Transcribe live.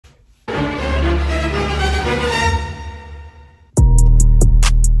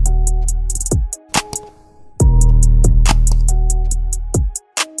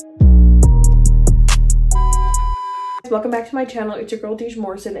welcome back to my channel. It's your girl Deej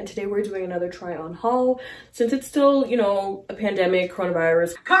Morrison, and today we're doing another try on haul. Since it's still, you know, a pandemic,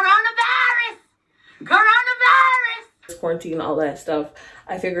 coronavirus, quarantine, all that stuff,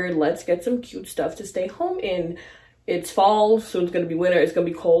 I figured let's get some cute stuff to stay home in. It's fall, so it's gonna be winter, it's gonna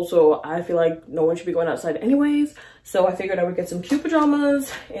be cold, so I feel like no one should be going outside anyways. So I figured I would get some cute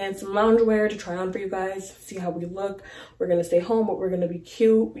pajamas and some loungewear to try on for you guys, see how we look. We're gonna stay home, but we're gonna be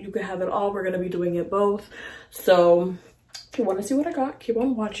cute. You can have it all. We're gonna be doing it both. So if you want to see what I got, keep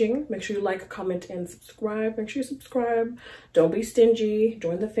on watching. Make sure you like, comment, and subscribe. Make sure you subscribe. Don't be stingy.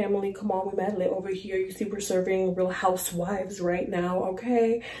 Join the family. Come on, we mad lit over here. You see we're serving Real Housewives right now,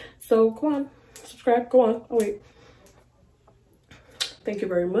 okay? So come on, subscribe. Go on. Oh wait. Thank you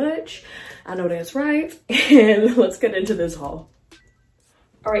very much. I know that's right. And let's get into this haul.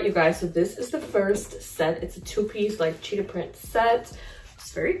 All right, you guys, so this is the first set. It's a two-piece like cheetah print set.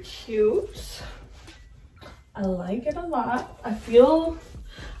 It's very cute. I like it a lot. I feel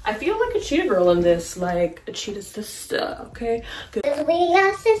like a cheetah girl in this, like a cheetah sister, okay? Cause we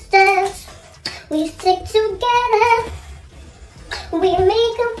are sisters, we stick together, we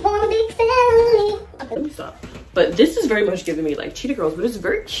make up one big family. Let me stop. But this is very much giving me like cheetah girls, but it's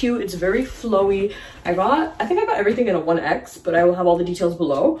very cute. It's very flowy. I think I got everything in a 1X, but I will have all the details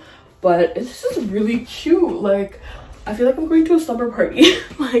below. But this is really cute. Like, I feel like I'm going to a slumber party.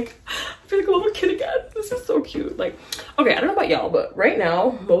 Like, I feel like a little kid again. This is so cute. Like, okay, I don't know about y'all, but right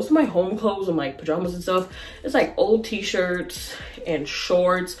now, most of my home clothes and like pajamas and stuff, it's like old t-shirts and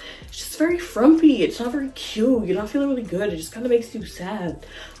shorts. It's just very frumpy. It's not very cute. You're not feeling really good. It just kind of makes you sad.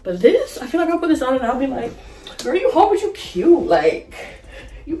 But this, I feel like I'll put this on and I'll be like, girl, you home, but you cute. Like,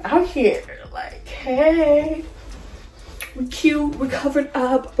 you out here. Like, hey, we're cute. We're covered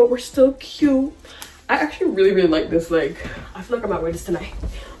up, but we're still cute. I actually really like this. Like, I feel like I might wear this tonight.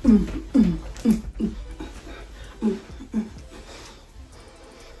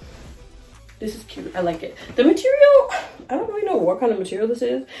 This is cute. I like it. The material, I don't really know what kind of material this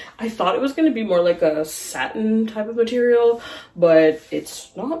is. I thought it was going to be more like a satin type of material, but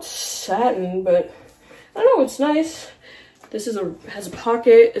it's not satin. But I don't know, it's nice. This is has a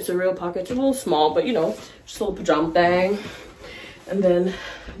pocket. It's a real pocket. It's a little small, but you know, just a little pajama thing. And then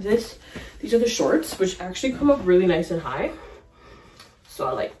these are the shorts, which actually come up really nice and high. So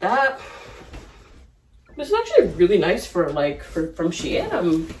I like that. This is actually really nice for like from Shein.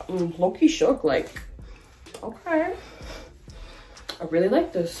 I'm low-key shook. Like, okay, I really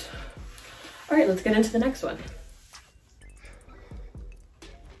like this. All right, let's get into the next one.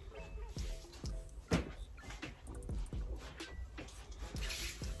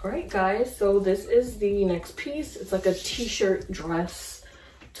 All right, guys, so this is the next piece. It's like a t-shirt dress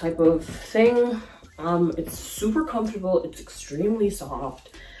type of thing. It's super comfortable. It's extremely soft.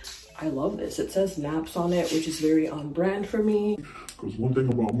 I love this. It says naps on it, which is very on brand for me. Because one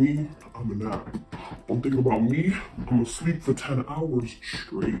thing about me, I'm a nap. One thing about me, I'm gonna sleep for 10 hours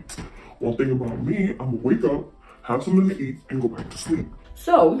straight. One thing about me, I'm gonna wake up, have something to eat, and go back to sleep.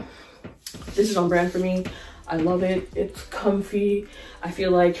 So this is on brand for me. I love it. It's comfy. I feel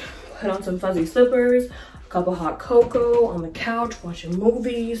like put on some fuzzy slippers, a cup of hot cocoa on the couch, watching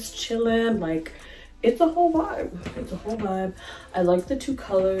movies, chilling. Like, it's a whole vibe. It's a whole vibe. I like the two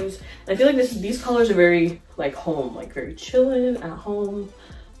colors. And I feel like these colors are very like home, like very chilling at home,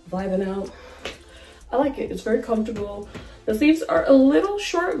 vibing out. I like it. It's very comfortable. The sleeves are a little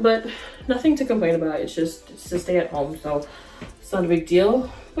short, but nothing to complain about. It's to stay at home, so it's not a big deal.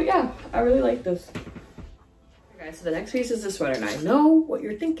 But yeah, I really like this. Okay, so the next piece is the sweater, and I know what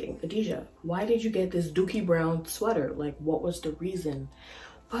you're thinking. Adija, why did you get this dookie brown sweater? Like, what was the reason?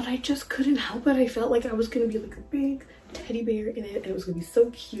 But I just couldn't help it. I felt like I was gonna be like a big teddy bear in it, and it was gonna be so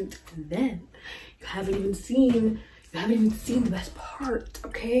cute. And then you haven't even seen the best part,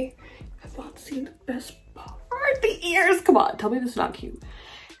 okay? You have not seen the best part. The ears. Come on, tell me this is not cute.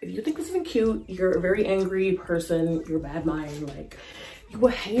 If you think this isn't cute, you're a very angry person. You're a bad mind. Like, you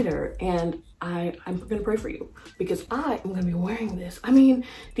a hater, and I'm gonna pray for you because I am gonna be wearing this. I mean,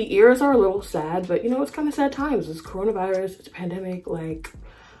 the ears are a little sad, but you know, it's kind of sad times. It's coronavirus, it's a pandemic. Like,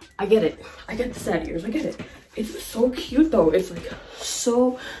 I get it. I get the sad ears. I get it. It's so cute though. It's like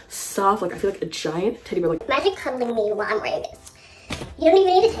so soft. Like, I feel like a giant teddy bear. Like, Imagine cuddling me while I'm wearing this. You don't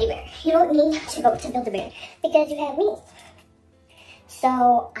even need a teddy bear. You don't need to go to Build-A-Bear because you have me.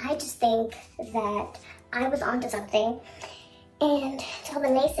 So I just think that I was onto something. And to all the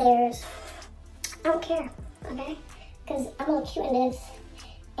naysayers, I don't care, okay? Because I'm all cute in this,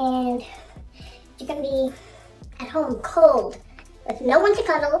 and you're gonna be at home cold with no one to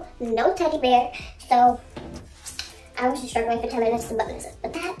cuddle, no teddy bear. So I was just struggling for 10 minutes to button this,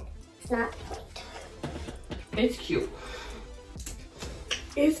 but that is not the point. It's cute.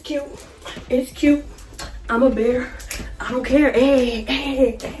 It's cute. It's cute. I'm a bear. I don't care. Hey,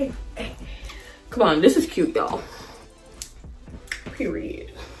 hey, hey, hey. Come on, this is cute, y'all.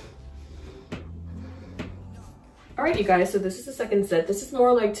 Period. All right, you guys, so this is the second set. This is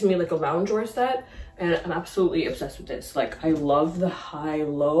more like, to me, like a loungewear set, and I'm absolutely obsessed with this. Like, I love the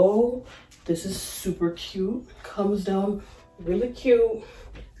high-low. This is super cute. Comes down really cute.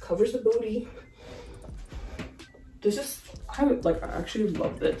 Covers the booty. This is, I actually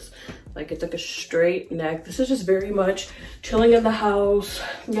love this. Like, it's like a straight neck. This is just very much chilling in the house.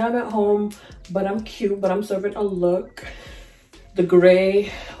 Yeah, I'm at home, but I'm cute, but I'm serving a look. The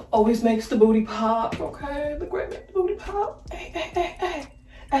gray always makes the booty pop, okay? The gray makes the booty pop. Hey, hey, hey, hey,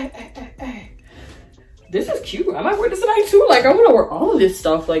 hey, hey, hey, hey. This is cute. I might wear this tonight too. Like, I want to wear all of this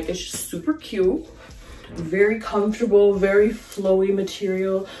stuff. Like, it's just super cute. Very comfortable, very flowy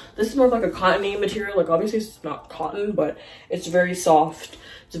material. This is more of like a cottony material. Like, obviously it's not cotton, but it's very soft.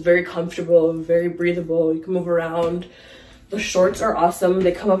 It's very comfortable, very breathable. You can move around. The shorts are awesome.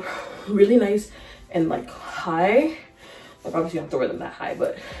 They come up really nice and like high. Like, obviously you don't have to wear them that high,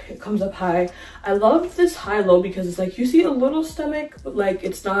 but it comes up high. I love this high-low because it's like, you see a little stomach, but like,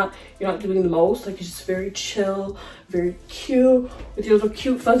 it's not, you're not doing the most. Like, it's just very chill, very cute with your little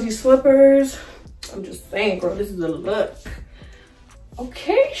cute fuzzy slippers. I'm just saying, girl, this is a look.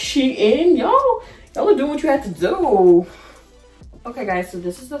 Okay, Shein, y'all are doing what you had to do. Okay, guys, so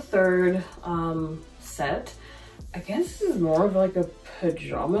this is the third set. I guess this is more of like a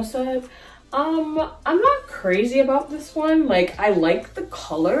pajama set. I'm not crazy about this one. Like, I like the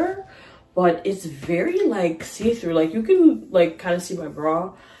color, but it's very like see-through. Like, you can like kind of see my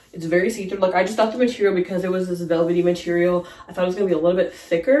bra. It's very see-through. Like, I just thought the material, because it was this velvety material, I thought it was gonna be a little bit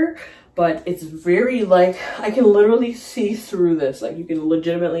thicker, but it's very like, I can literally see through this. Like, you can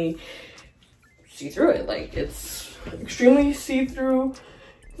legitimately see through it. Like, it's extremely see-through.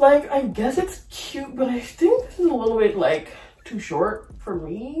 Like, I guess it's cute, but I think this is a little bit like too short for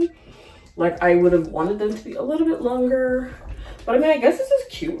me. Like, I would have wanted them to be a little bit longer. But I mean, I guess this is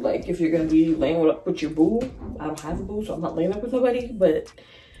cute. Like, if you're gonna be laying up with your boo. I don't have a boo, so I'm not laying up with nobody. But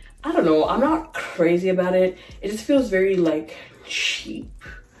I don't know. I'm not crazy about it. It just feels very like cheap.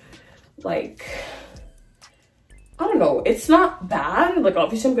 Like, I don't know. It's not bad. Like,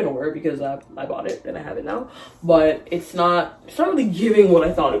 obviously I'm gonna wear it because I bought it and I have it now. But it's not really giving what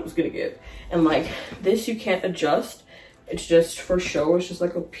I thought it was gonna give. And like, this you can't adjust. It's just for show. It's just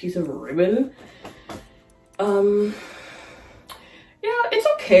like a piece of ribbon. Yeah, it's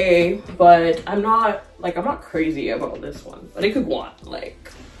okay, but I'm not crazy about this one. But it could go on. Like,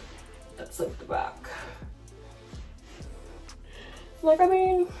 that's like the back. Like, I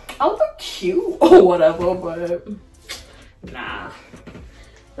mean, I'll look cute or whatever, but nah,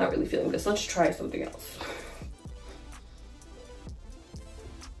 not really feeling this. Let's try something else.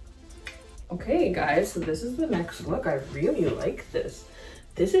 Okay, guys, so this is the next look. I really like this.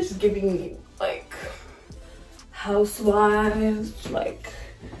 This is giving me like housewives, like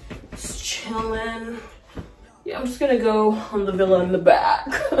just chilling. Yeah, I'm just gonna go on the villa in the back.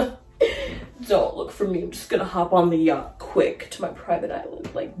 Don't look for me. I'm just gonna hop on the yacht quick to my private island.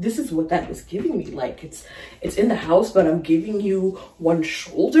 Like, this is what that is giving me. Like, it's in the house, but I'm giving you one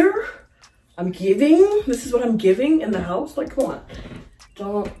shoulder. This is what I'm giving in the house. Like, come on.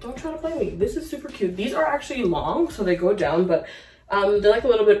 Don't try to play me. This is super cute. These are actually long, so they go down, but they're like a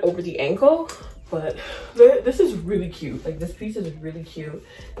little bit over the ankle. But this is really cute. Like, this piece is really cute.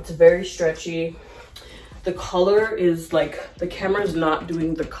 It's very stretchy. The color is like, the camera's not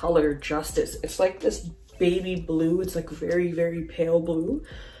doing the color justice. It's like this baby blue. It's like very, very pale blue.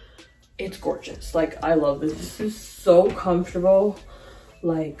 It's gorgeous. Like, I love this. This is so comfortable.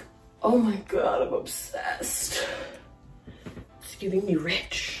 Like, oh my God, I'm obsessed. It's giving me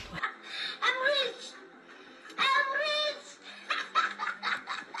rich. I'm rich. I'm rich.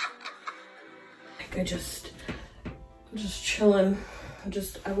 Like, I'm just chilling.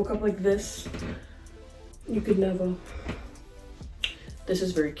 I woke up like this. You could never. This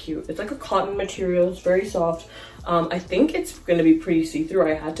is very cute. It's like a cotton material. It's very soft. I think it's gonna be pretty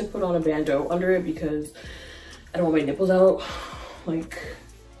see-through. I had to put on a bandeau under it because I don't want my nipples out. Like,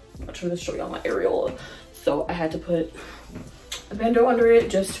 I'm not trying to show y'all my areola. So I had to put a bandeau under it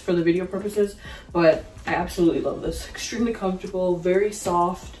just for the video purposes. But I absolutely love this. Extremely comfortable, very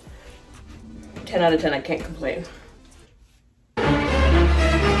soft. 10 out of 10, I can't complain.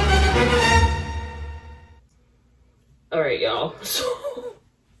 All right, y'all, so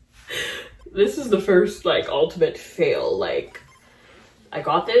this is the first like ultimate fail. Like, I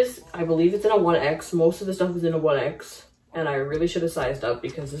got this, I believe it's in a 1X. Most of the stuff is in a 1X, and I really should have sized up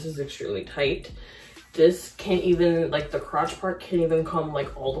because this is extremely tight. this can't even, like the crotch part can't even come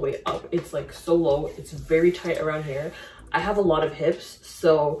like all the way up. It's like so low. It's very tight around here. I have a lot of hips,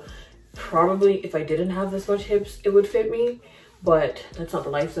 so probably if I didn't have this much hips, it would fit me, but that's not the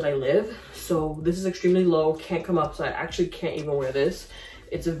life that I live. So this is extremely low, can't come up, so I actually can't even wear this.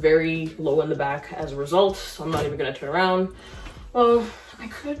 It's very low in the back as a result, so I'm not even gonna turn around. Well, I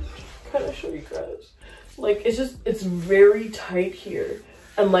could kind of show you guys. Like, it's very tight here.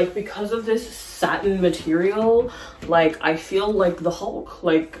 And like, because of this satin material, like I feel like the Hulk,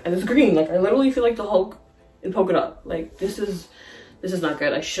 like, and it's green, like I literally feel like the Hulk in polka dot. Like this is not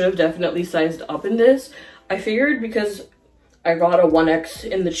good. I should have definitely sized up in this. I figured because I got a 1X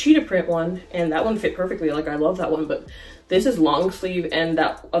in the cheetah print one and that one fit perfectly. Like I love that one, but this is long sleeve and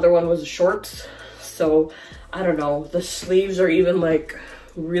that other one was shorts. So I don't know, the sleeves are even like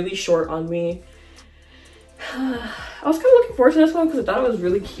really short on me. I was kind of looking forward to this one because I thought it was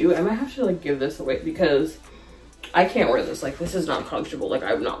really cute. I might have to like give this away because I can't wear this. Like this is not comfortable. Like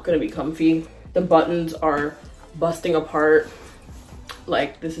I'm not gonna be comfy. The buttons are busting apart.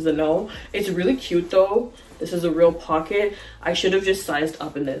 Like this is a no. It's really cute though. This is a real pocket. I should have just sized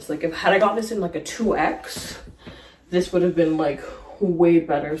up in this. Like had I got this in like a 2X, this would have been like way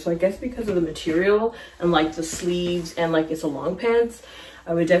better. So I guess because of the material and like the sleeves and like it's a long pants,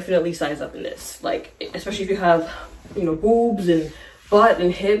 I would definitely size up in this. Like especially if you have, you know, boobs and butt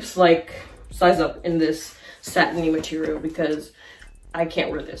and hips, like size up in this satiny material because I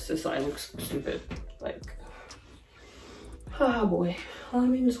can't wear this. This side looks stupid. Like, oh boy. I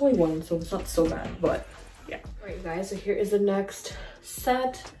mean, it's only one, so it's not so bad, but yeah. All right, guys, so here is the next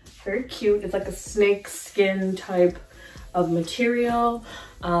set. Very cute. It's like a snake skin type of material.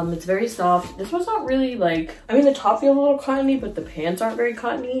 It's very soft. This one's not really like, I mean, the top feels a little cottony, but the pants aren't very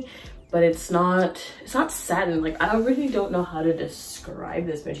cottony, but it's not satin. Like, I really don't know how to describe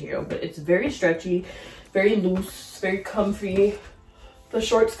this material, but it's very stretchy, very loose, very comfy. The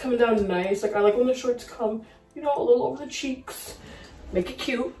shorts coming down nice. Like I like when the shorts come, you know, a little over the cheeks. Make it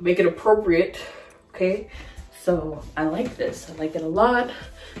cute, make it appropriate, okay? So I like this, I like it a lot.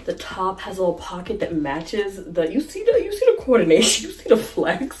 The top has a little pocket that matches the, you see the coordination, you see the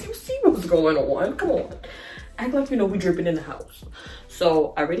flex, you see what's going on, come on. Act like you know we dripping in the house.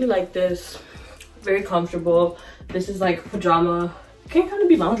 So I really like this, very comfortable. This is like pajama, can kind of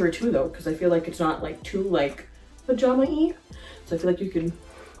be loungewear too though, because I feel like it's not like too like pajama-y. So I feel like you can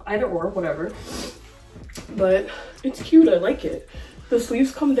either or, whatever. But it's cute, I like it. The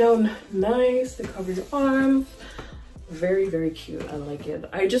sleeves come down nice, they cover your arms. Very, very cute, I like it.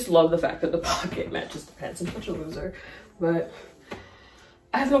 I just love the fact that the pocket matches the pants. I'm such a loser, but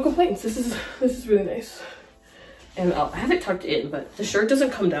I have no complaints. This is really nice. And I have it tucked in, but the shirt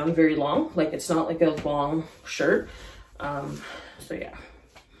doesn't come down very long. Like it's not like a long shirt. So yeah.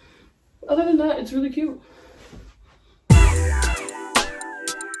 Other than that, it's really cute.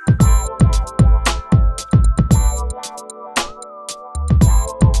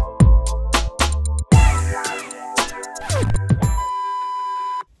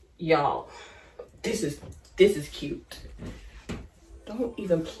 Y'all, this is cute. Don't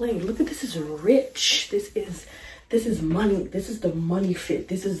even play. Look at this, is rich. This is money. This is the money fit.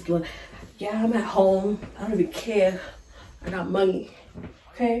 This is like, yeah, I'm at home. I don't even care. I got money.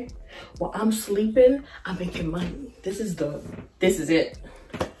 Okay? While I'm sleeping, I'm making money. This is it.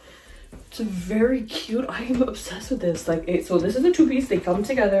 It's very cute. I am obsessed with this. Like, so this is a two-piece. They come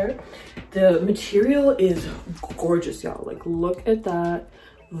together. The material is gorgeous, y'all. Like, look at that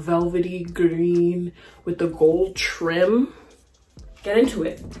velvety green with the gold trim. Get into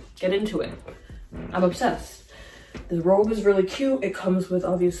it. Get into it. I'm obsessed. The robe is really cute. It comes with,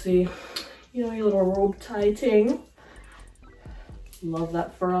 obviously, you know, your little robe tie thing. Love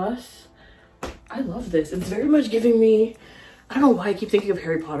that for us. I love this. It's very much giving me, I don't know why I keep thinking of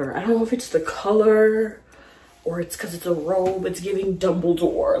Harry Potter. I don't know if it's the color or it's because it's a robe. It's giving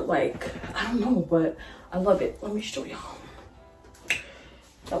Dumbledore. Like, I don't know, but I love it. Let me show y'all.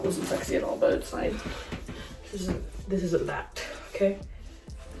 That wasn't sexy at all, but it's fine. This isn't that, okay?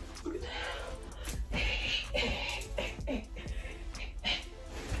 Look at that.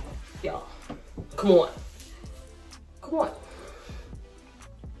 Y'all, come on. Come on.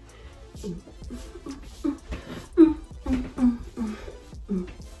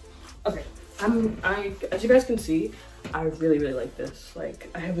 Okay, as you guys can see, I really like this. Like,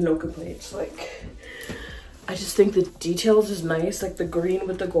 I have no complaints. Like, I just think the details is nice, like the green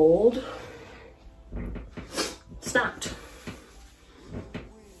with the gold. Snapped.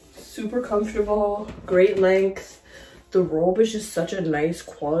 Super comfortable, great length. The robe is just such a nice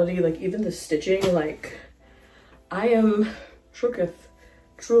quality. Like, even the stitching, like, I am shooketh,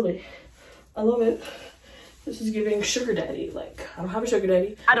 truly. I love it. This is giving sugar daddy. Like, I don't have a sugar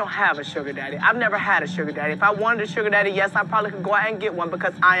daddy. I don't have a sugar daddy. I've never had a sugar daddy. If I wanted a sugar daddy, yes, I probably could go out and get one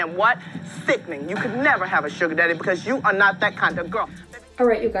because I am what? Sickening. You could never have a sugar daddy because you are not that kind of girl. All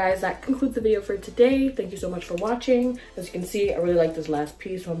right, you guys, that concludes the video for today. Thank you so much for watching. As you can see, I really like this last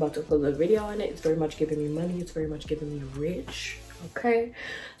piece, so I'm about to put a video on it. It's very much giving me money. It's very much giving me rich. Okay,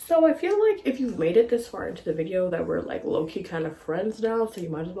 so I feel like if you've made it this far into the video that we're like low-key kind of friends now, so you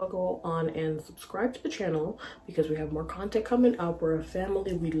might as well go on and subscribe to the channel because we have more content coming up. We're a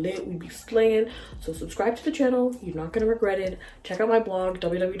family, we lit, we be slaying. So subscribe to the channel, you're not gonna regret it. Check out my blog,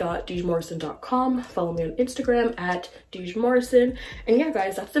 www.deejmorrison.com. Follow me on Instagram at deejmorrison. And yeah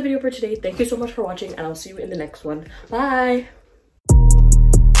guys, that's the video for today. Thank you so much for watching and I'll see you in the next one. Bye.